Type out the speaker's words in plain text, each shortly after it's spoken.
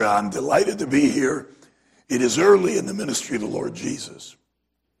I'm delighted to be here. It is early in the ministry of the Lord Jesus.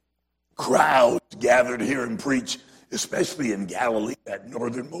 Crowds gathered here and preach, especially in Galilee, that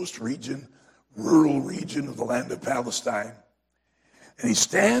northernmost region, rural region of the land of Palestine. And he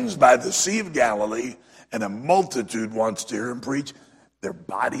stands by the Sea of Galilee, and a multitude wants to hear him preach. Their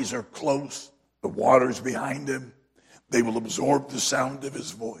bodies are close. The water's behind him. They will absorb the sound of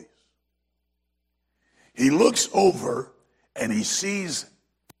his voice. He looks over and he sees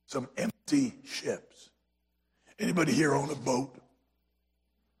some empty ships. Anybody here own a boat?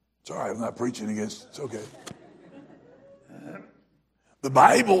 It's all right, I'm not preaching against it. It's okay. The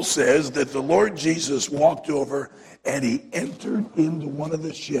Bible says that the Lord Jesus walked over and he entered into one of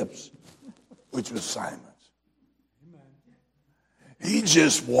the ships, which was Simon's. He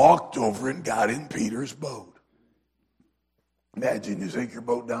just walked over and got in Peter's boat. Imagine you take your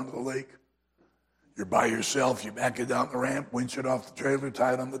boat down to the lake. You're by yourself. You back it down the ramp, winch it off the trailer,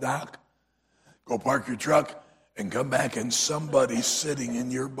 tie it on the dock. Go park your truck and come back and somebody's sitting in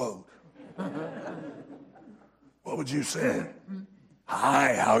your boat. What would you say?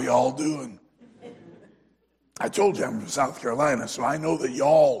 Hi, how y'all doing? I told you I'm from South Carolina, so I know that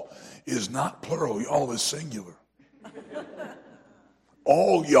y'all is not plural. Y'all is singular.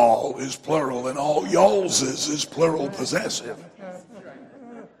 All y'all is plural, and all y'all's is plural possessive.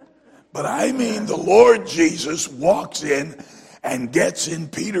 But I mean, the Lord Jesus walks in and gets in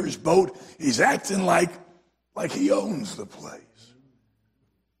Peter's boat. He's acting like he owns the place.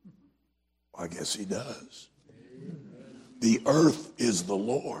 Well, I guess he does. The earth is the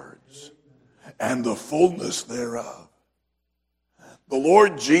Lord's, and the fullness thereof. The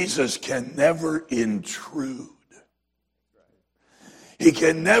Lord Jesus can never intrude. He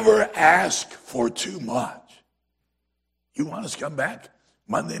can never ask for too much. You want us to come back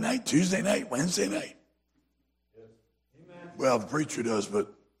Monday night, Tuesday night, Wednesday night? Well, the preacher does,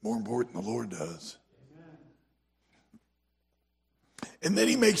 but more important, the Lord does. And then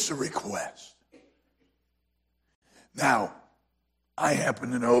he makes a request. Now, I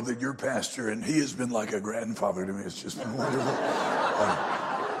happen to know that your pastor, and he has been like a grandfather to me. It's just been wonderful.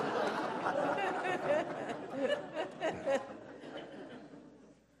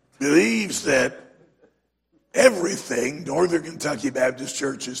 Believes that everything Northern Kentucky Baptist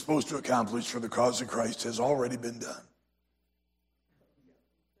Church is supposed to accomplish for the cause of Christ has already been done.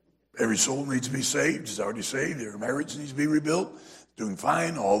 Every soul needs to be saved. It's already saved. Their marriage needs to be rebuilt. Doing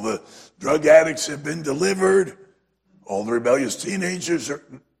fine. All the drug addicts have been delivered. All the rebellious teenagers are...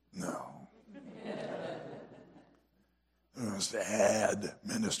 No. We must add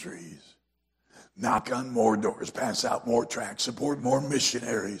ministries. Knock on more doors. Pass out more tracts. Support more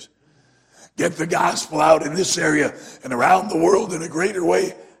missionaries. Get the gospel out in this area and around the world in a greater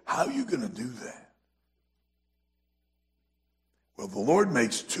way. How are you going to do that? Well, the Lord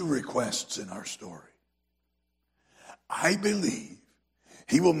makes two requests in our story. I believe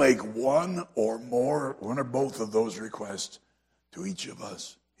he will make one or both of those requests to each of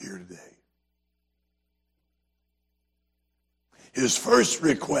us here today. His first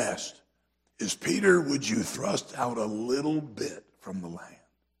request is, Peter, would you thrust out a little bit from the land?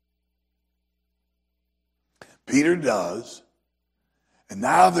 Peter does. And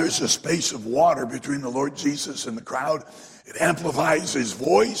now there's a space of water between the Lord Jesus and the crowd. It amplifies his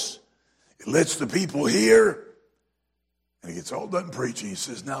voice. It lets the people hear. And he gets all done preaching. He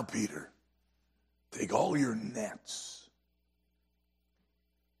says, now, Peter, take all your nets.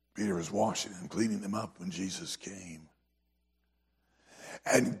 Peter was washing them, cleaning them up when Jesus came.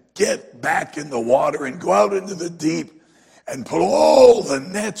 And get back in the water and go out into the deep and put all the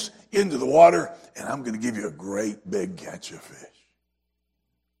nets into the water, and I'm going to give you a great big catch of fish.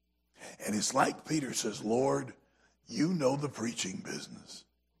 And it's like Peter says, Lord, you know the preaching business.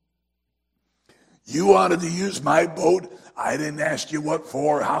 You wanted to use my boat. I didn't ask you what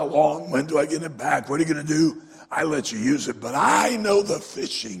for, how long, when do I get it back, what are you going to do? I let you use it, but I know the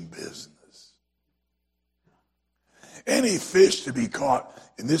fishing business. Any fish to be caught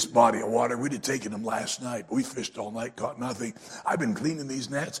in this body of water, we'd have taken them last night. We fished all night, caught nothing. I've been cleaning these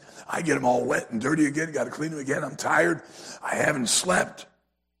nets. I get them all wet and dirty again, got to clean them again. I'm tired. I haven't slept.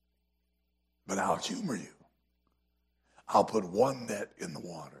 But I'll humor you. I'll put one net in the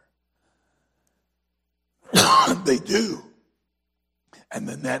water. They do. And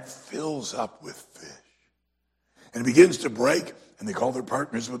the net fills up with fish. And it begins to break, and they call their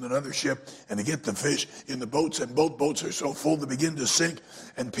partners with another ship, and they get the fish in the boats, and both boats are so full they begin to sink.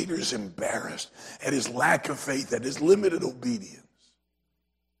 And Peter's embarrassed at his lack of faith, at his limited obedience.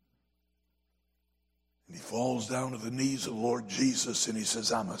 And he falls down to the knees of the Lord Jesus, and he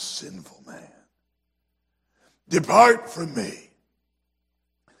says, I'm a sinful man. Depart from me.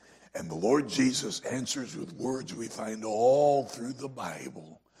 And the Lord Jesus answers with words we find all through the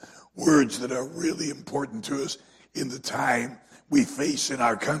Bible, words that are really important to us in the time we face in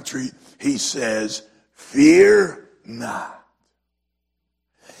our country. He says, fear not.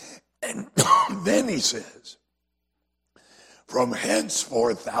 And then he says, from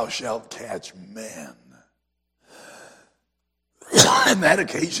henceforth thou shalt catch men. And that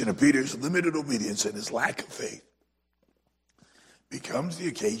occasion of Peter's limited obedience and his lack of faith becomes the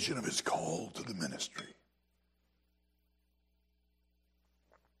occasion of his call to the ministry.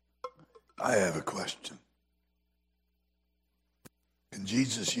 I have a question. Can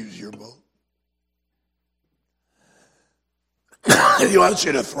Jesus use your boat? If he wants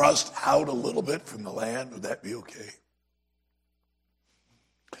you to thrust out a little bit from the land, would that be okay?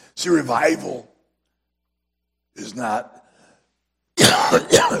 See, revival is not,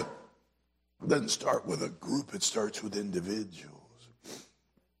 doesn't start with a group, it starts with individuals.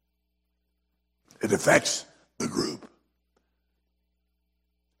 It affects the group.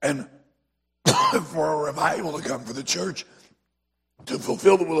 And for a revival to come, for the church to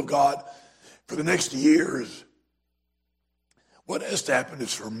fulfill the will of God for the next years, what has to happen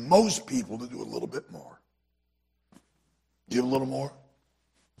is for most people to do a little bit more. Give a little more,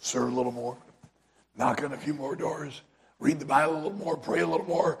 serve a little more, knock on a few more doors, read the Bible a little more, pray a little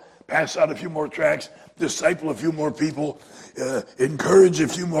more, pass out a few more tracts, disciple a few more people, encourage a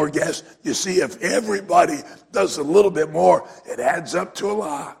few more guests. You see, if everybody does a little bit more, it adds up to a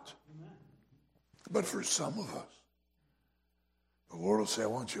lot. But for some of us, the Lord will say, I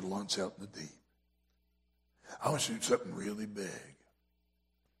want you to launch out in the deep. I want you to do something really big.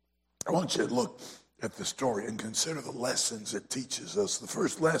 I want you to look at the story and consider the lessons it teaches us. The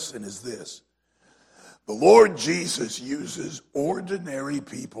first lesson is this. The Lord Jesus uses ordinary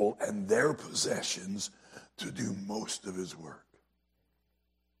people and their possessions to do most of his work.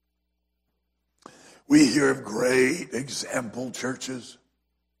 We hear of great example churches.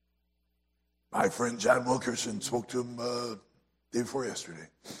 My friend John Wilkerson spoke to him day before yesterday.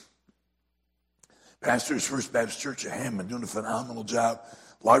 Pastor's First Baptist Church of Hammond, doing a phenomenal job.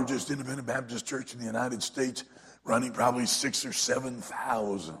 Largest independent Baptist church in the United States, running probably 6,000 or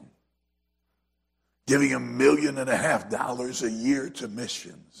 7,000. Giving $1.5 million a year to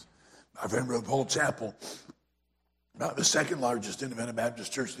missions. My friend Brother Paul Chappell, about the second largest independent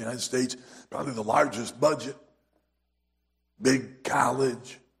Baptist church in the United States, probably the largest budget, big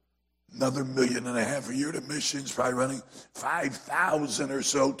college, another $1.5 million a year to missions, probably running 5,000 or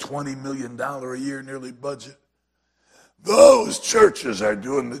so, $20 million a year nearly budget. Those churches are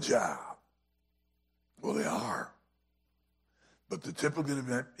doing the job. Well, they are. But the typical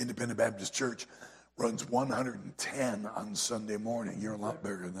independent Baptist church runs 110 on Sunday morning. You're a lot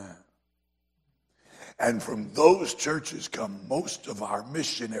bigger than that. And from those churches come most of our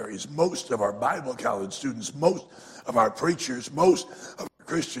missionaries, most of our Bible college students, most of our preachers, most of our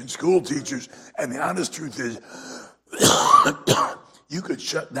Christian school teachers. And the honest truth is, you could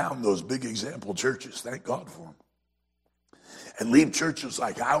shut down those big example churches, thank God for them, and leave churches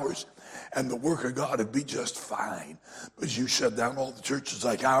like ours, and the work of God would be just fine. But you shut down all the churches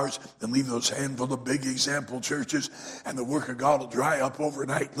like ours and leave those handful of big example churches, and the work of God will dry up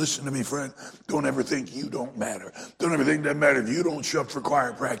overnight. Listen to me, friend. Don't ever think you don't matter. Don't ever think it doesn't matter if you don't show up for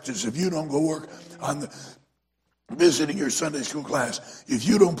choir practice, if you don't go work on visiting your Sunday school class, if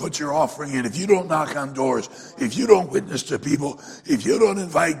you don't put your offering in, if you don't knock on doors, if you don't witness to people, if you don't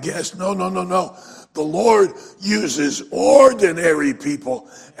invite guests. No. The Lord uses ordinary people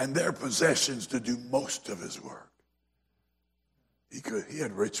and their possessions to do most of his work. He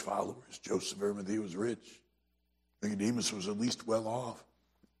had rich followers. Joseph of Arimathea was rich. Nicodemus was at least well off.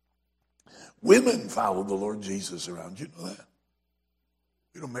 Women followed the Lord Jesus around. You know that?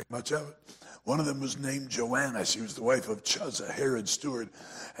 We don't make much of it. One of them was named Joanna. She was the wife of Chuza, Herod's steward.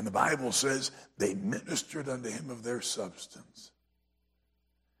 And the Bible says they ministered unto him of their substance.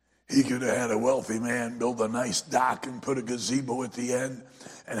 He could have had a wealthy man build a nice dock and put a gazebo at the end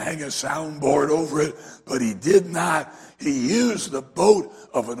and hang a soundboard over it, but he did not. He used the boat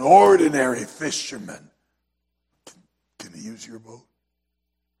of an ordinary fisherman. Can he use your boat?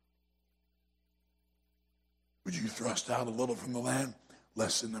 Would you thrust out a little from the land?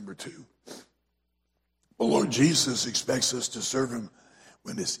 Lesson number 2. The Lord Jesus expects us to serve him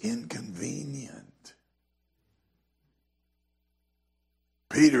when it's inconvenient.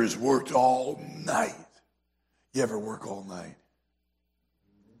 Peter's worked all night. You ever work all night?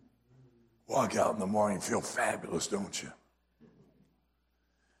 Walk out in the morning, feel fabulous, don't you?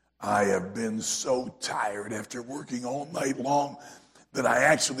 I have been so tired after working all night long that I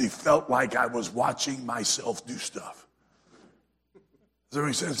actually felt like I was watching myself do stuff. Does that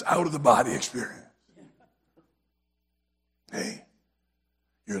make sense? Out of the body experience. Hey,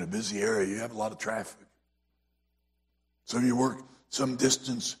 you're in a busy area. You have a lot of traffic. Some of you work some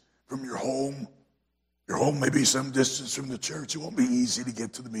distance from your home. Your home may be some distance from the church. It won't be easy to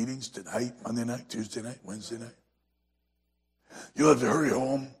get to the meetings tonight, Monday night, Tuesday night, Wednesday night. You'll have to hurry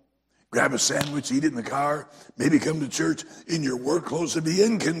home, grab a sandwich, eat it in the car, maybe come to church in your work clothes. It'd be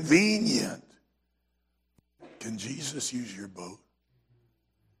inconvenient. Can Jesus use your boat?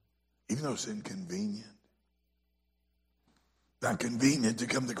 Even though it's inconvenient. Not convenient to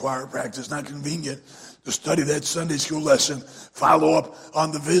come to choir practice. Not convenient to study that Sunday school lesson. Follow up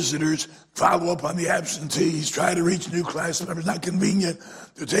on the visitors. Follow up on the absentees. Try to reach new class members. Not convenient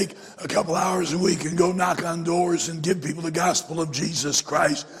to take a couple hours a week and go knock on doors and give people the gospel of Jesus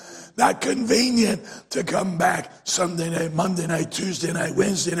Christ. Not convenient to come back Sunday night, Monday night, Tuesday night,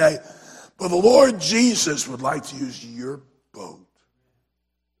 Wednesday night. But the Lord Jesus would like to use your boat.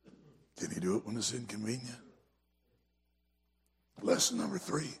 Can he do it when it's inconvenient? Lesson number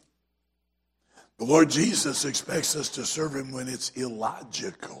 3. The Lord Jesus expects us to serve him when it's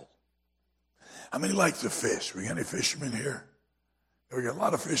illogical. How many like to fish? We got any fishermen here? We got a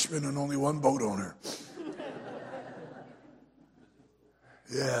lot of fishermen and only one boat owner.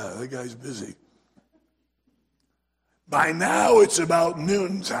 Yeah, that guy's busy. By now it's about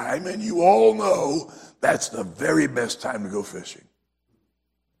noontime, and you all know that's the very best time to go fishing.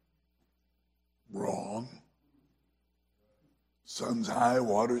 Wrong. Sun's high,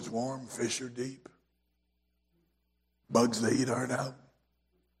 water's warm, fish are deep. Bugs they eat aren't out.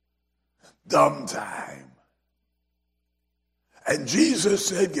 Dumb time. And Jesus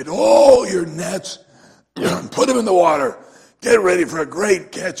said, get all your nets, put them in the water, get ready for a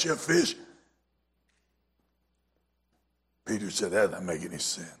great catch of fish. Peter said, that doesn't make any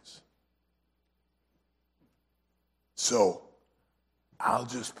sense. So, I'll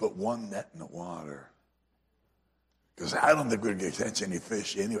just put one net in the water. Because I don't think we're going to catch any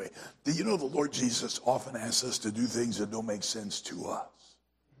fish anyway. Do you know the Lord Jesus often asks us to do things that don't make sense to us?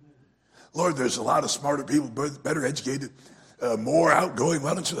 Lord, there's a lot of smarter people, better educated, more outgoing.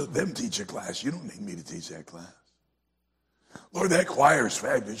 Why don't you let them teach a class? You don't need me to teach that class. Lord, that choir is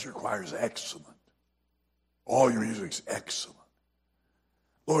fabulous. Your choir is excellent. All your music's excellent.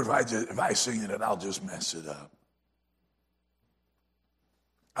 Lord, if I sing in it, I'll just mess it up.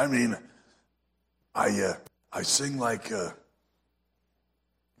 I mean, I sing like a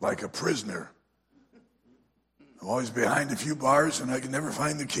prisoner. I'm always behind a few bars and I can never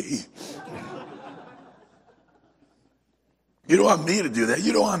find the key. You don't want me to do that.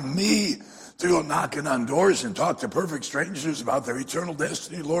 You don't want me to go knocking on doors and talk to perfect strangers about their eternal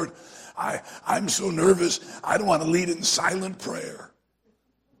destiny. Lord, I'm so nervous. I don't want to lead in silent prayer.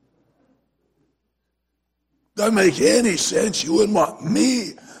 Doesn't make any sense. You wouldn't want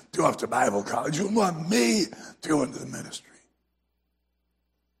me to go off to Bible college. You wouldn't want me to go into the ministry.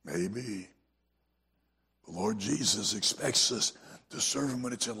 Maybe. The Lord Jesus expects us to serve him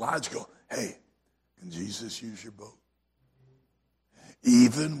when it's illogical. Hey, can Jesus use your boat?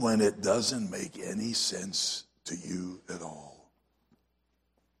 Even when it doesn't make any sense to you at all.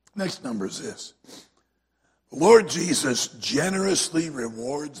 Next number is this. The Lord Jesus generously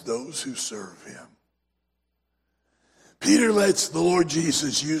rewards those who serve him. Peter lets the Lord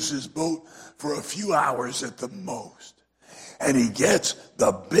Jesus use his boat for a few hours at the most. And he gets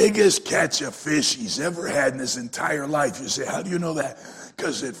the biggest catch of fish he's ever had in his entire life. You say, how do you know that?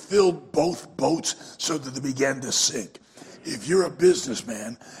 Because it filled both boats so that they began to sink. If you're a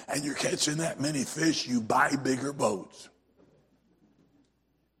businessman and you're catching that many fish, you buy bigger boats.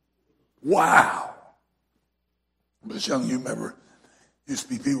 Wow. But young, you remember, used to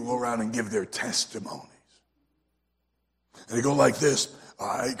be people go around and give their testimonies. And they go like this.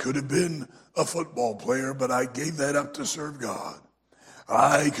 I could have been a football player, but I gave that up to serve God.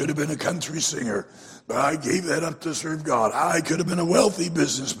 I could have been a country singer, but I gave that up to serve God. I could have been a wealthy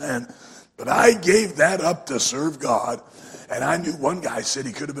businessman, but I gave that up to serve God. And I knew one guy said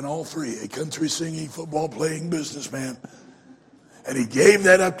he could have been all three, a country singing, football playing businessman. And he gave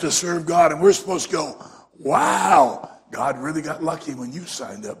that up to serve God. And we're supposed to go, wow, God really got lucky when you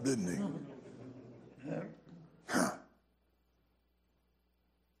signed up, didn't he? Huh.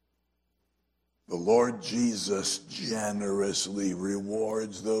 The Lord Jesus generously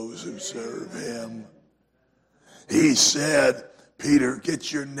rewards those who serve him. He said, Peter,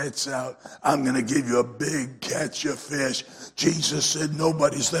 get your nets out. I'm going to give you a big catch of fish. Jesus said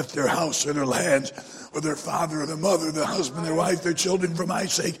nobody's left their house or their lands or their father or their mother, their husband, their wife, their children for my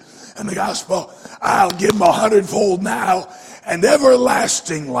sake and the gospel. I'll give them 100-fold now and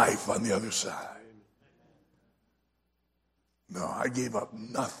everlasting life on the other side. No, I gave up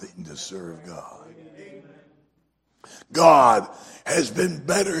nothing to serve God. God has been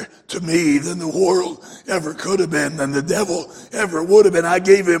better to me than the world ever could have been, than the devil ever would have been. I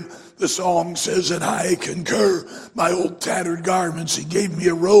gave him, the song says, that I concur, my old tattered garments. He gave me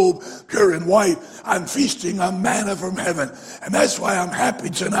a robe, pure and white. I'm feasting on manna from heaven. And that's why I'm happy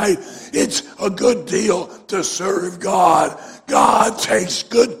tonight. It's a good deal to serve God. God takes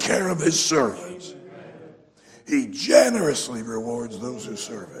good care of his servants. He generously rewards those who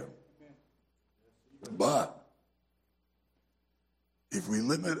serve him. But if we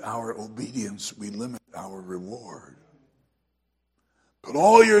limit our obedience, we limit our reward. Put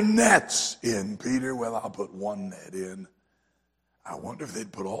all your nets in, Peter. Well, I'll put one net in. I wonder if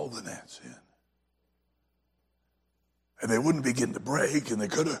they'd put all the nets in. And they wouldn't begin to break, and they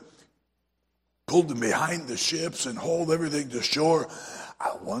could have pulled them behind the ships and hauled everything to shore.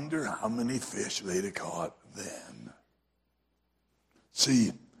 I wonder how many fish they'd have caught then.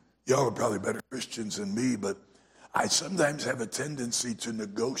 See, y'all are probably better Christians than me, but I sometimes have a tendency to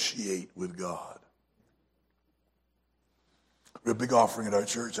negotiate with God. We have a big offering at our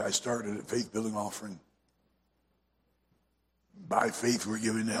church. I started a faith-building offering. By faith, we're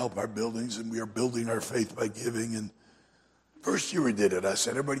giving to help our buildings, and we are building our faith by giving. And first year we did it, I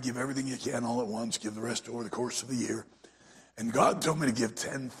said, everybody give everything you can all at once, give the rest over the course of the year. And God told me to give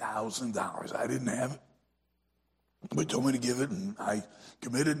 $10,000. I didn't have it. But he told me to give it, and I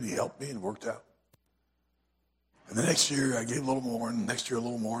committed, and he helped me, and it worked out. And the next year, I gave a little more, and next year a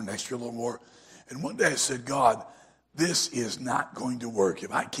little more, and next year a little more. And one day I said, God, this is not going to work.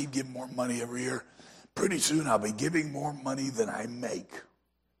 If I keep giving more money every year, pretty soon I'll be giving more money than I make.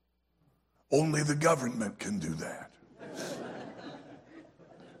 Only the government can do that.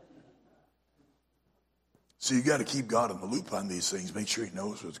 So you got to keep God in the loop on these things. Make sure he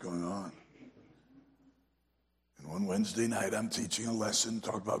knows what's going on. And one Wednesday night, I'm teaching a lesson,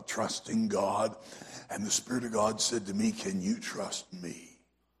 talk about trusting God. And the Spirit of God said to me, can you trust me?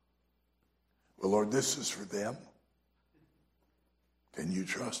 Well, Lord, this is for them. Can you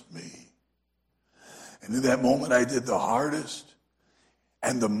trust me? And in that moment, I did the hardest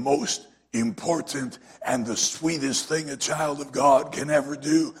and the most important and the sweetest thing a child of God can ever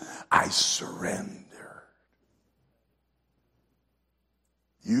do. I surrendered.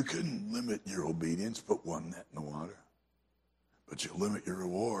 You can limit your obedience, put one net in the water, but you limit your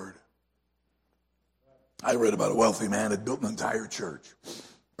reward. I read about a wealthy man that built an entire church.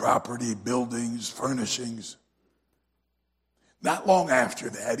 Property, buildings, furnishings. Not long after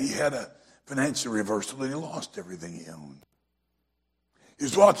that, he had a financial reversal and he lost everything he owned. He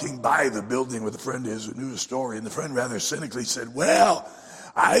was walking by the building with a friend of his who knew the story, and the friend rather cynically said, well,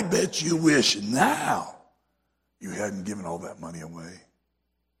 I bet you wish now you hadn't given all that money away.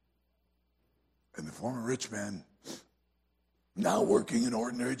 And the former rich man, now working an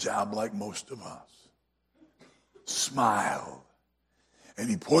ordinary job like most of us, smiled. And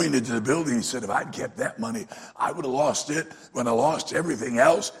he pointed to the building. He said, if I'd kept that money, I would have lost it when I lost everything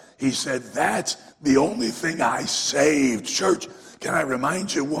else. He said, that's the only thing I saved. Church, can I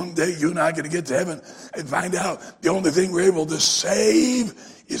remind you, one day you and I are going to get to heaven and find out the only thing we're able to save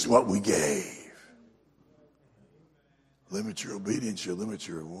is what we gave. Limit your obedience, you limit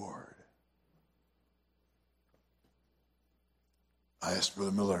your reward. I asked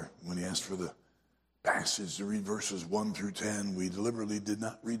Brother Miller, when he asked for the passage to read verses 1 through 10, we deliberately did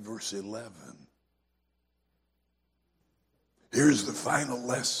not read verse 11. Here's the final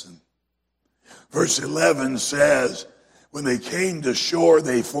lesson. Verse 11 says, when they came to shore,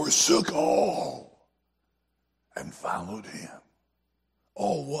 they forsook all and followed him.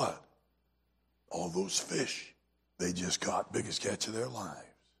 All what? All those fish they just caught, biggest catch of their lives.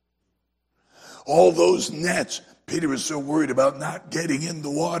 All those nets Peter was so worried about not getting in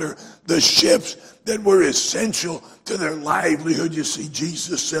the water, the ships that were essential to their livelihood. You see,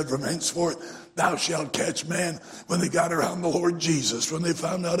 Jesus said, from henceforth, thou shalt catch men. When they got around the Lord Jesus, when they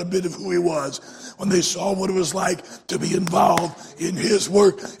found out a bit of who he was, when they saw what it was like to be involved in his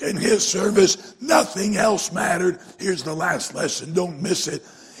work and his service, nothing else mattered. Here's the last lesson. Don't miss it.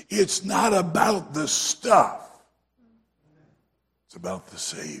 It's not about the stuff. It's about the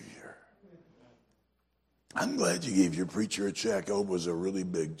Savior. I'm glad you gave your preacher a check. Oh, it was a really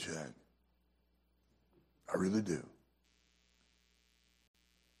big check. I really do.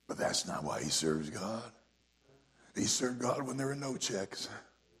 But that's not why he serves God. He served God when there were no checks.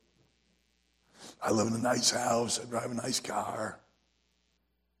 I live in a nice house. I drive a nice car.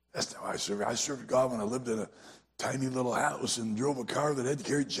 That's not why I serve. I served God when I lived in a tiny little house and drove a car that had to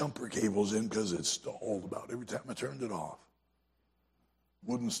carry jumper cables in because it stalled about every time I turned it off.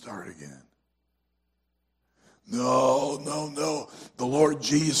 Wouldn't start again. No, no, no. The Lord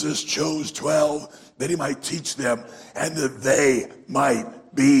Jesus chose 12 that he might teach them and that they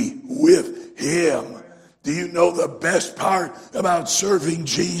might be with him. Do you know the best part about serving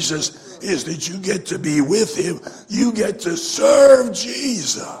Jesus is that you get to be with him. You get to serve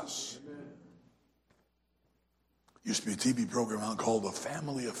Jesus. Used to be a TV program on called The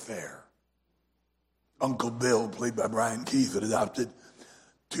Family Affair. Uncle Bill, played by Brian Keith, had adopted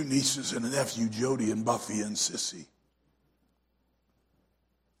 2 nieces and a nephew, Jody and Buffy and Sissy.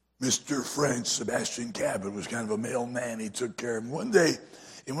 Mr. French, Sebastian Cabot, was kind of a mailman. He took care of him. One day,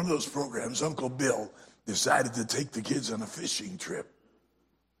 in one of those programs, Uncle Bill decided to take the kids on a fishing trip.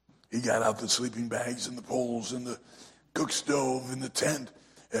 He got out the sleeping bags and the poles and the cook stove and the tent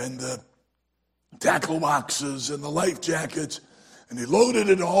and the tackle boxes and the life jackets, and he loaded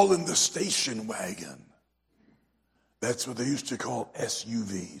it all in the station wagon. That's what they used to call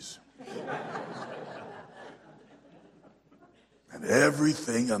SUVs. And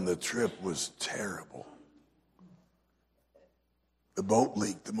everything on the trip was terrible. The boat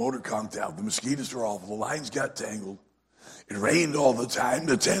leaked, the motor conked out, the mosquitoes were awful, the lines got tangled. It rained all the time,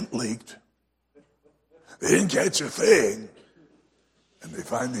 the tent leaked. They didn't catch a thing. And they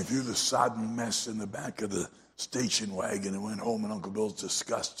finally threw the sodden mess in the back of the station wagon and went home, and Uncle Bill's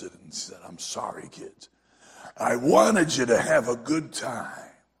disgusted and said, I'm sorry, kids. I wanted you to have a good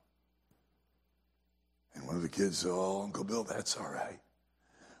time. And one of the kids said, oh, Uncle Bill, that's all right.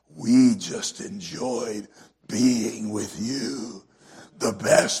 We just enjoyed being with you. The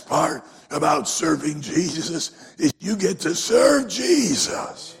best part about serving Jesus is you get to serve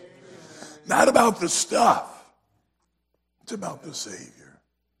Jesus. Not about the stuff. It's about the Savior.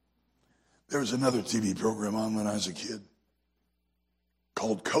 There was another TV program on when I was a kid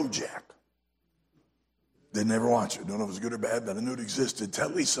called Kojak. Didn't ever watch it. Don't know if it was good or bad, but I knew it existed.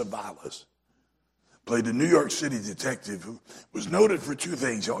 Telly Savalas played a New York City detective who was noted for 2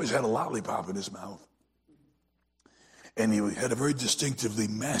 things. He always had a lollipop in his mouth. And he had a very distinctively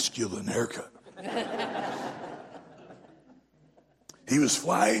masculine haircut. He was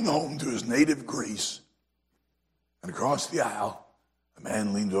flying home to his native Greece, and across the aisle, a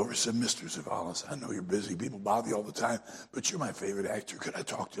man leaned over and said, Mr. Savalas, I know you're busy. People bother you all the time, but you're my favorite actor. Could I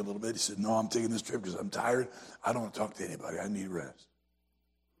talk to you a little bit? He said, no, I'm taking this trip because I'm tired. I don't want to talk to anybody. I need rest.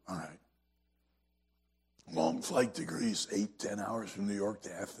 All right. Long flight to Greece, 8-10 hours from New York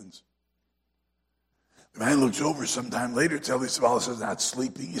to Athens. The man looks over sometime later, Telly Savalas is not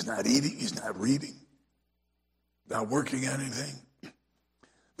sleeping, he's not eating, he's not reading, not working on anything.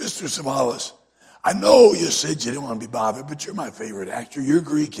 Mr. Savalas, I know you said you didn't want to be bothered, but you're my favorite actor. You're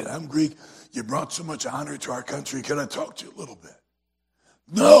Greek and I'm Greek. You brought so much honor to our country. Can I talk to you a little bit?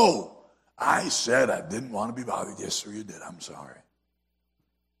 No, I said I didn't want to be bothered. Yes, sir, you did. I'm sorry.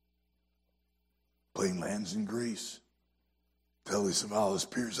 Plane lands in Greece. Telly Savalas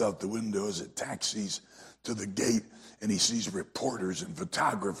peers out the window as it taxis to the gate, and he sees reporters and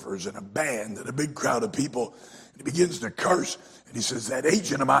photographers and a band and a big crowd of people. And he begins to curse, and he says, that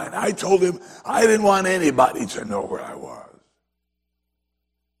agent of mine, I told him I didn't want anybody to know where I was.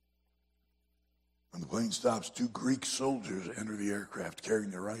 When the plane stops, 2 Greek soldiers enter the aircraft carrying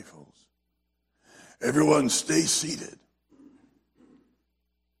their rifles. Everyone stay seated.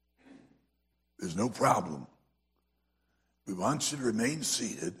 There's no problem. We want you to remain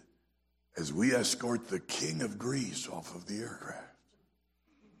seated as we escort the king of Greece off of the aircraft.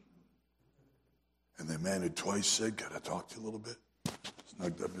 And the man had twice said, can I talk to you a little bit?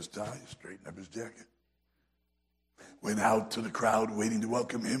 Snugged up his tie, straightened up his jacket. Went out to the crowd waiting to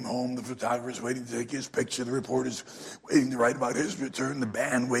welcome him home, the photographers waiting to take his picture, the reporters waiting to write about his return, the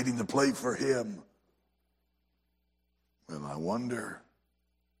band waiting to play for him. Well, I wonder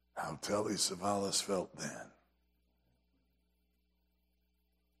how Telly Savalas felt then.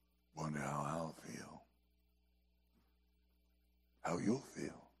 Wonder how I'll feel. How you'll feel.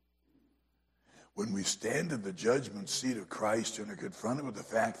 When we stand in the judgment seat of Christ and are confronted with the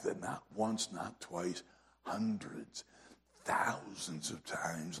fact that not once, not twice, hundreds, thousands of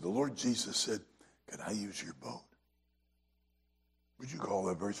times, the Lord Jesus said, can I use your boat? Would you call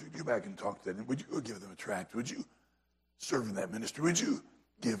that person? Would you go back and talk to them? Would you go give them a tract? Would you serve in that ministry? Would you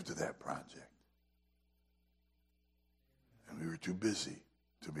give to that project? And we were too busy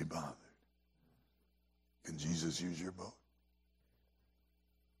to be bothered. Can Jesus use your boat?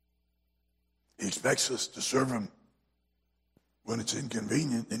 He expects us to serve him when it's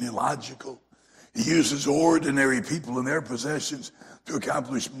inconvenient and illogical. He uses ordinary people and their possessions to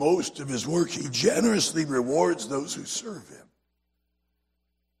accomplish most of his work. He generously rewards those who serve him.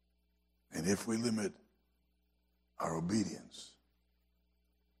 And if we limit our obedience,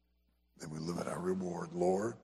 then we limit our reward. Lord,